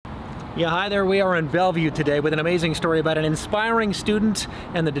Yeah, hi there. We are in Bellevue today with an amazing story about an inspiring student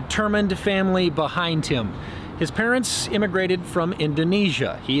and the determined family behind him. His parents immigrated from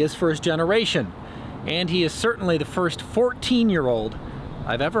Indonesia. He is first generation, and he is certainly the first 14-year-old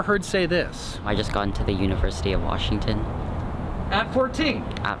I've ever heard say this. I just got into the University of Washington. At 14?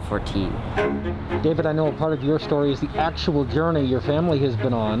 At 14. David, I know a part of your story is the actual journey your family has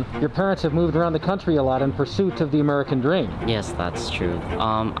been on. Your parents have moved around the country a lot in pursuit of the American dream. Yes, that's true.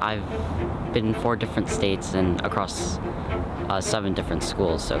 I've been in 4 different states and across 7 different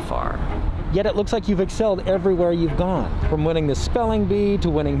schools so far. Yet it looks like you've excelled everywhere you've gone, from winning the spelling bee to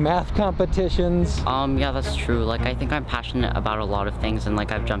winning math competitions. Yeah, that's true. Like, I think I'm passionate about a lot of things, and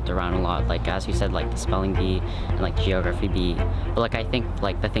like I've jumped around a lot. Like, as you said, like the spelling bee and like geography bee. But like, I think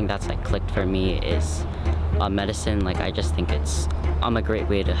like the thing that's like clicked for me is medicine. Like, I just think it's a great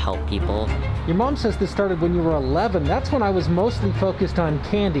way to help people. Your mom says this started when you were 11. That's when I was mostly focused on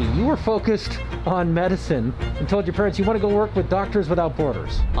candy. You were focused on medicine and told your parents you want to go work with Doctors Without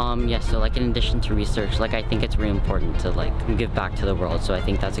Borders. Yeah, so like in addition to research, like I think it's really important to like give back to the world. So I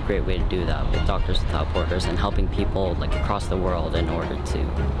think that's a great way to do that with Doctors Without Borders and helping people like across the world in order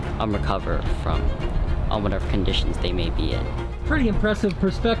to recover from whatever conditions they may be in. Pretty impressive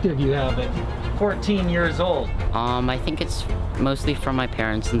perspective you have at 14 years old. I think it's mostly from my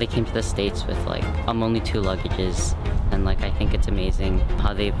parents, and they came to the States with like only 2 luggages, and like I think it's amazing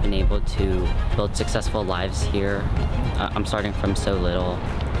how they've been able to build successful lives here. I'm starting from so little,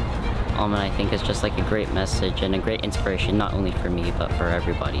 and I think it's just like a great message and a great inspiration, not only for me but for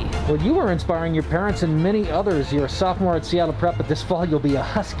everybody. Well, you are inspiring your parents and many others. You're a sophomore at Seattle Prep, but this fall you'll be a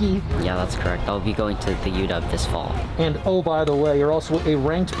Husky. Yeah, that's correct. I'll be going to the UW this fall. And oh, by the way, you're also a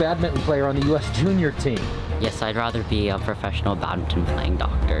ranked badminton player on the U.S. junior team. Yes, I'd rather be a professional badminton playing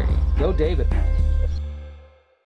doctor. Go David.